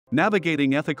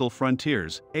Navigating Ethical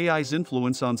Frontiers, AI's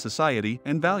Influence on Society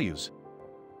and Values.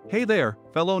 Hey there,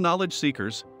 fellow knowledge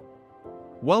seekers.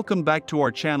 Welcome back to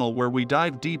our channel where we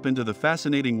dive deep into the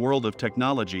fascinating world of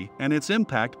technology and its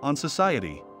impact on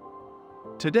society.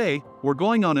 Today, we're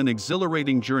going on an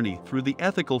exhilarating journey through the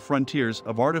ethical frontiers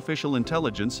of artificial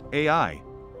intelligence, AI.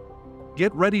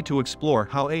 Get ready to explore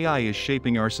how AI is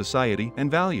shaping our society and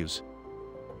values.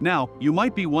 Now, you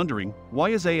might be wondering, why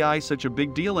is AI such a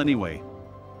big deal anyway?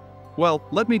 Well,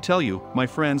 let me tell you, my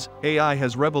friends, AI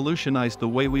has revolutionized the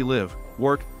way we live,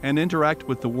 work, and interact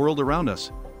with the world around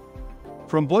us.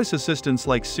 From voice assistants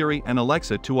like Siri and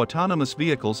Alexa to autonomous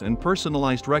vehicles and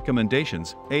personalized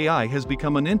recommendations, AI has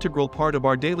become an integral part of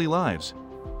our daily lives.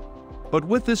 But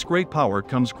with this great power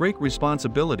comes great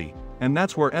responsibility, and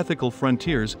that's where ethical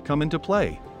frontiers come into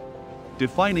play.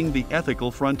 Defining the ethical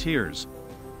frontiers.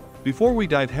 Before we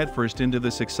dive headfirst into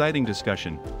this exciting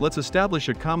discussion, let's establish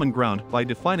a common ground by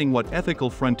defining what ethical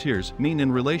frontiers mean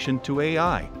in relation to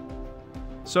AI.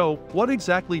 So, what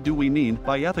exactly do we mean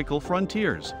by ethical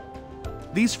frontiers?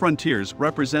 These frontiers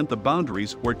represent the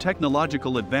boundaries where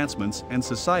technological advancements and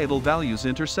societal values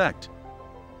intersect.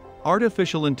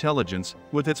 Artificial intelligence,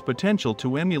 with its potential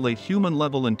to emulate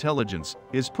human-level intelligence,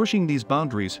 is pushing these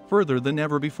boundaries further than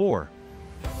ever before.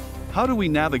 How do we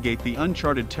navigate the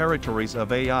uncharted territories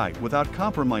of AI without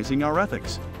compromising our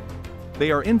ethics?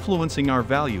 They are influencing our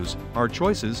values, our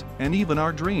choices, and even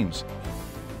our dreams.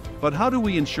 But how do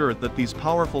we ensure that these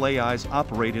powerful AIs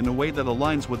operate in a way that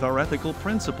aligns with our ethical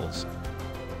principles?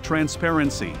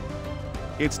 Transparency.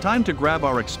 It's time to grab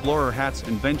our explorer hats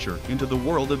and venture into the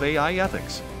world of AI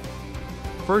ethics.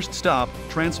 First stop,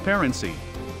 transparency.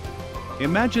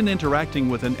 Imagine interacting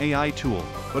with an AI tool,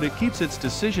 but it keeps its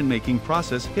decision-making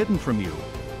process hidden from you.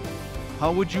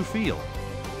 How would you feel?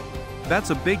 That's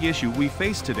a big issue we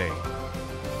face today.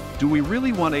 Do we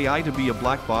really want AI to be a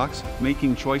black box,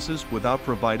 making choices without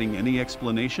providing any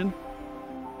explanation?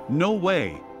 No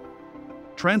way.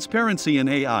 Transparency in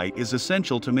AI is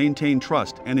essential to maintain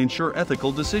trust and ensure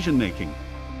ethical decision-making.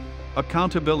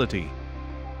 Accountability.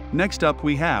 Next up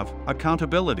we have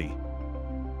accountability.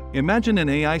 Imagine an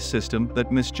AI system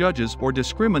that misjudges or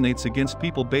discriminates against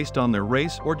people based on their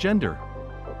race or gender.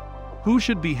 Who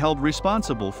should be held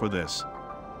responsible for this?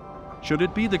 Should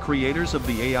it be the creators of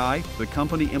the AI, the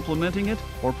company implementing it,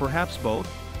 or perhaps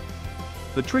both?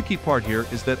 The tricky part here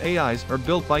is that AIs are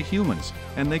built by humans,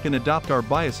 and they can adopt our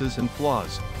biases and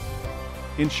flaws.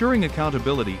 Ensuring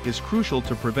accountability is crucial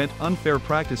to prevent unfair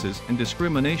practices and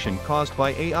discrimination caused by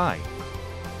AI.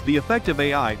 The effect of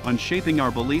AI on shaping our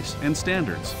beliefs and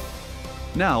standards.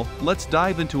 Now, let's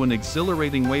dive into an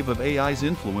exhilarating wave of AI's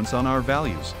influence on our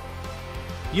values.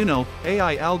 You know,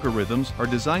 AI algorithms are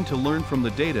designed to learn from the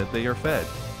data they are fed.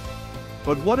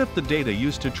 But what if the data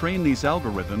used to train these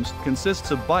algorithms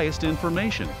consists of biased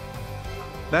information?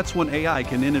 That's when AI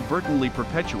can inadvertently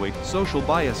perpetuate social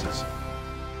biases.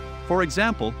 For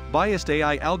example, biased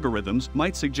AI algorithms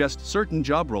might suggest certain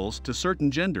job roles to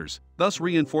certain genders, thus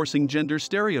reinforcing gender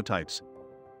stereotypes.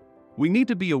 We need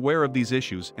to be aware of these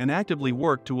issues and actively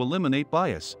work to eliminate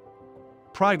bias.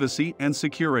 Privacy and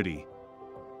security.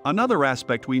 Another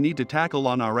aspect we need to tackle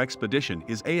on our expedition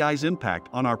is AI's impact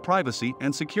on our privacy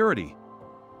and security.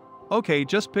 Okay,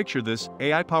 just picture this,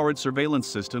 AI-powered surveillance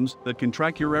systems that can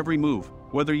track your every move,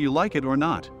 whether you like it or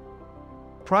not.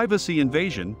 Privacy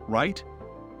invasion, right?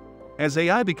 As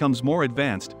AI becomes more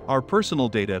advanced, our personal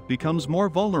data becomes more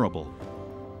vulnerable.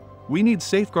 We need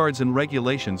safeguards and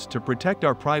regulations to protect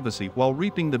our privacy while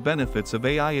reaping the benefits of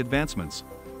AI advancements.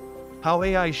 How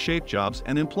AI shape jobs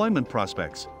and employment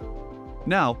prospects.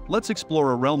 Now, let's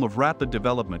explore a realm of rapid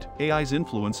development, AI's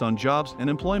influence on jobs and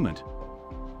employment.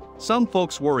 Some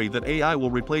folks worry that AI will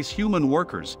replace human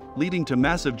workers, leading to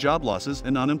massive job losses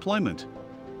and unemployment.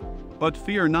 But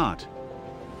fear not.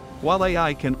 While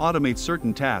AI can automate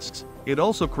certain tasks, it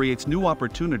also creates new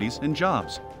opportunities and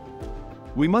jobs.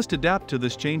 We must adapt to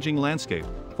this changing landscape,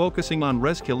 focusing on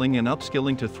reskilling and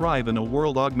upskilling to thrive in a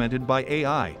world augmented by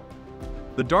AI.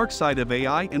 The dark side of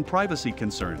AI and privacy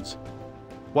concerns.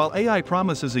 While AI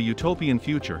promises a utopian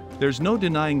future, there's no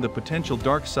denying the potential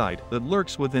dark side that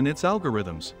lurks within its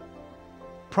algorithms.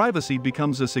 Privacy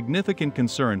becomes a significant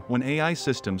concern when AI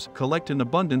systems collect an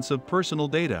abundance of personal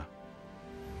data.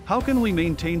 How can we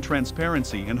maintain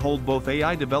transparency and hold both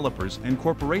AI developers and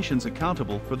corporations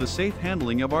accountable for the safe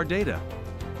handling of our data?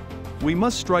 We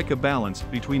must strike a balance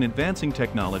between advancing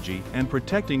technology and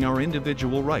protecting our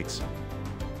individual rights.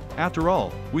 After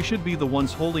all, we should be the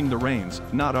ones holding the reins,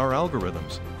 not our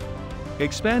algorithms.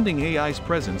 Expanding AI's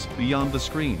presence beyond the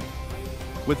screen.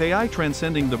 With AI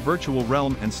transcending the virtual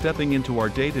realm and stepping into our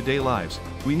day-to-day lives,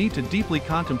 we need to deeply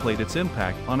contemplate its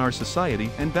impact on our society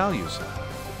and values.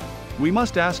 We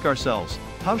must ask ourselves,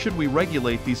 how should we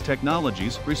regulate these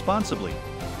technologies responsibly?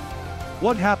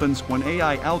 What happens when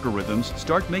AI algorithms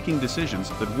start making decisions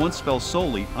that once fell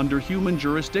solely under human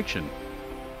jurisdiction?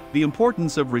 The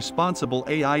importance of responsible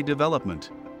AI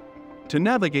development. To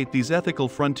navigate these ethical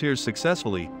frontiers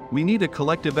successfully, we need a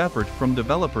collective effort from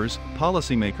developers,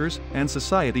 policymakers, and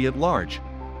society at large.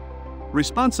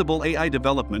 Responsible AI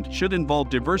development should involve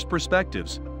diverse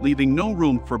perspectives, leaving no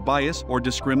room for bias or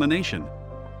discrimination.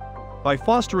 By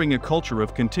fostering a culture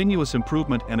of continuous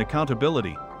improvement and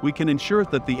accountability, we can ensure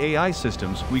that the AI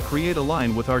systems we create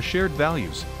align with our shared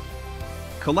values.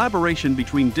 Collaboration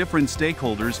between different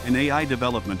stakeholders in AI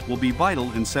development will be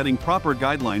vital in setting proper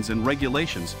guidelines and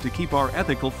regulations to keep our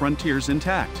ethical frontiers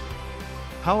intact.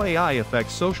 How AI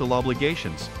affects social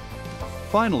obligations.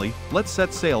 Finally, let's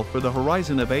set sail for the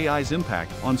horizon of AI's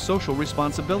impact on social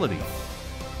responsibility.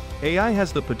 AI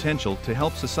has the potential to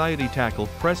help society tackle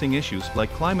pressing issues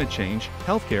like climate change,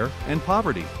 healthcare, and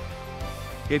poverty.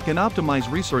 It can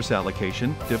optimize resource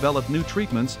allocation, develop new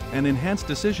treatments, and enhance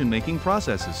decision-making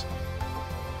processes.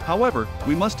 However,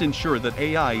 we must ensure that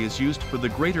AI is used for the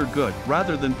greater good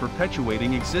rather than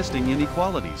perpetuating existing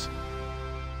inequalities.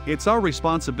 It's our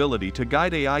responsibility to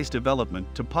guide AI's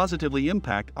development to positively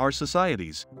impact our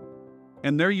societies.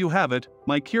 And there you have it,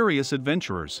 my curious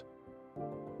adventurers.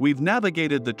 We've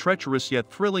navigated the treacherous yet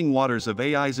thrilling waters of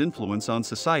AI's influence on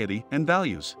society and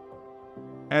values.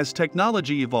 As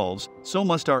technology evolves, so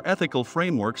must our ethical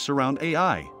framework surround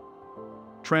AI.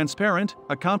 Transparent,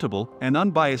 accountable, and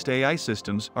unbiased AI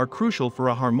systems are crucial for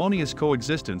a harmonious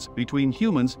coexistence between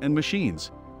humans and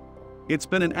machines. It's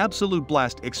been an absolute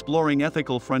blast exploring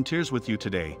ethical frontiers with you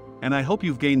today, and I hope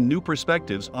you've gained new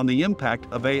perspectives on the impact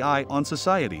of AI on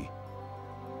society.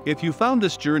 If you found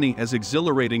this journey as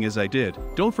exhilarating as I did,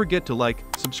 don't forget to like,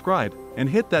 subscribe, and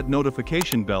hit that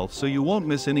notification bell so you won't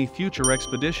miss any future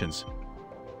expeditions.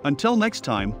 Until next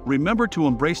time, remember to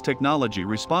embrace technology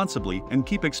responsibly and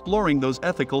keep exploring those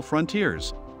ethical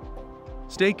frontiers.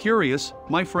 Stay curious,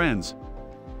 my friends.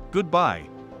 Goodbye.